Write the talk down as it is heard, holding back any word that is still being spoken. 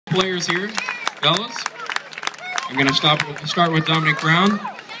players here, fellas. I'm going to start with Dominique Brown.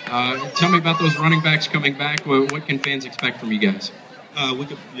 Tell me about those running backs coming back. What can fans expect from you guys?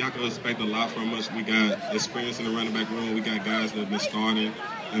 Y'all can expect a lot from us. We got experience in the running back room. We got guys that have been starting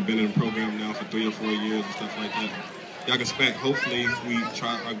and been in the program now for 3 or 4 years and stuff like that. Y'all can expect, hopefully,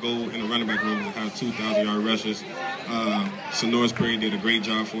 our goal in the running back room is to have 2,000-yard rushes. Sonoris Perry did a great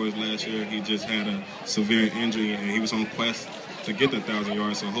job for us last year. He just had a severe injury, and he was on quest to get the 1,000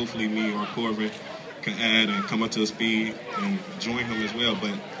 yards. So hopefully me or Corbin can add and come up to speed and join him as well.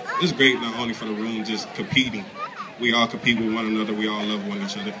 But it's great not only for the room, just competing. We all compete with one another. We all love one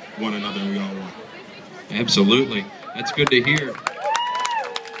another, and we all win. Absolutely. That's good to hear.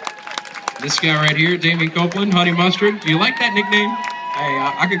 This guy right here, Damian Copeland, Honey Mustard. Do you like that nickname? Hey,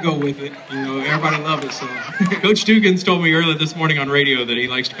 I could go with it. You know, everybody loved it, so. Coach Dugans told me earlier this morning on radio that he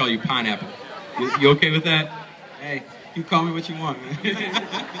likes to call you Pineapple. You okay with that? Hey, you call me what you want,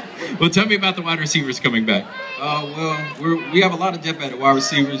 man. Well, tell me about the wide receivers coming back. Well, we have a lot of depth at the wide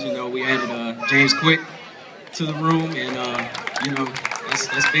receivers. You know, we added James Quick to the room, and you know,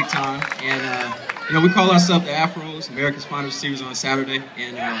 that's big time. And you know, we call ourselves the Afros, America's Finest Receivers on Saturday.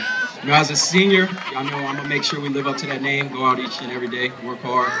 And you know, as a senior, y'all know I'm gonna make sure we live up to that name. Go out each and every day, work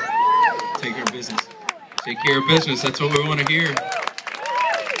hard, take care of business. Take care of business. That's what we want to hear.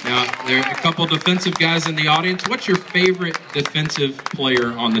 Now, there are a couple defensive guys in the audience. What's your favorite defensive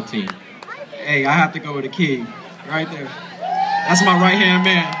player on the team? Hey, I have to go with the king, right there. That's my right-hand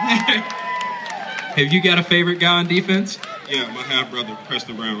man. Have you got a favorite guy on defense? Yeah, my half-brother,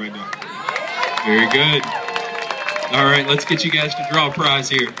 Preston Brown, right now. Very good. All right, let's get you guys to draw a prize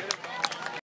here.